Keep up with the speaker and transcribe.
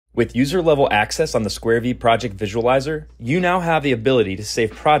With user-level access on the squareV project visualizer, you now have the ability to save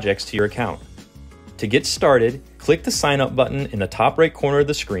projects to your account. To get started, click the Sign Up button in the top right corner of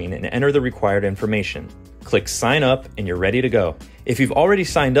the screen and enter the required information. Click Sign Up and you're ready to go. If you've already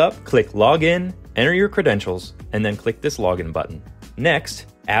signed up, click Log In, enter your credentials, and then click this Login button. Next,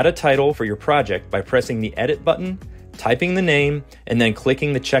 add a title for your project by pressing the Edit button, typing the name, and then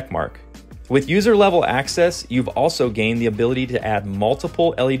clicking the check mark. With user-level access, you've also gained the ability to add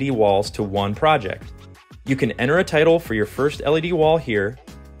multiple LED walls to one project. You can enter a title for your first LED wall here,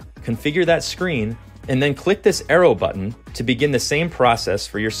 configure that screen, and then click this arrow button to begin the same process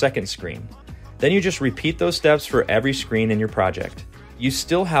for your second screen. Then you just repeat those steps for every screen in your project. You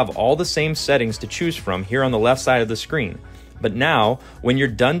still have all the same settings to choose from here on the left side of the screen. But now, when you're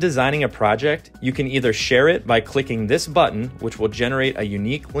done designing a project, you can either share it by clicking this button, which will generate a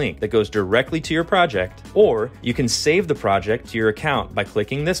unique link that goes directly to your project, or you can save the project to your account by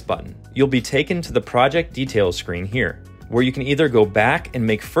clicking this button. You'll be taken to the project details screen here, where you can either go back and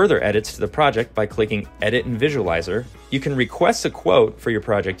make further edits to the project by clicking Edit in Visualizer, you can request a quote for your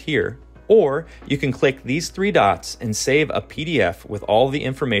project here, or you can click these three dots and save a PDF with all the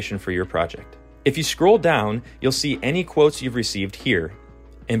information for your project. If you scroll down, you'll see any quotes you've received here.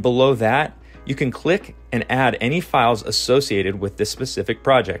 And below that, you can click and add any files associated with this specific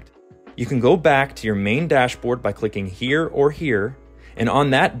project. You can go back to your main dashboard by clicking here or here, and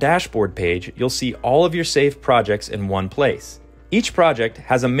on that dashboard page, you'll see all of your saved projects in one place. Each project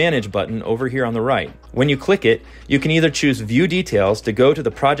has a Manage button over here on the right. When you click it, you can either choose View Details to go to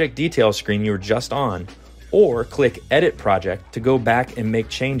the project details screen you were just on, or click Edit Project to go back and make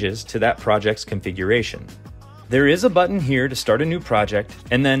changes to that project's configuration. There is a button here to start a new project,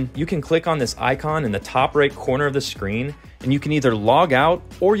 and then you can click on this icon in the top right corner of the screen, and you can either log out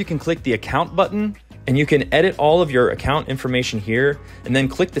or you can click the Account button, and you can edit all of your account information here, and then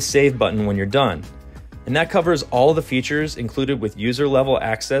click the Save button when you're done. And that covers all of the features included with user-level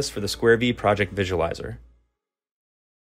access for the squareV project visualizer.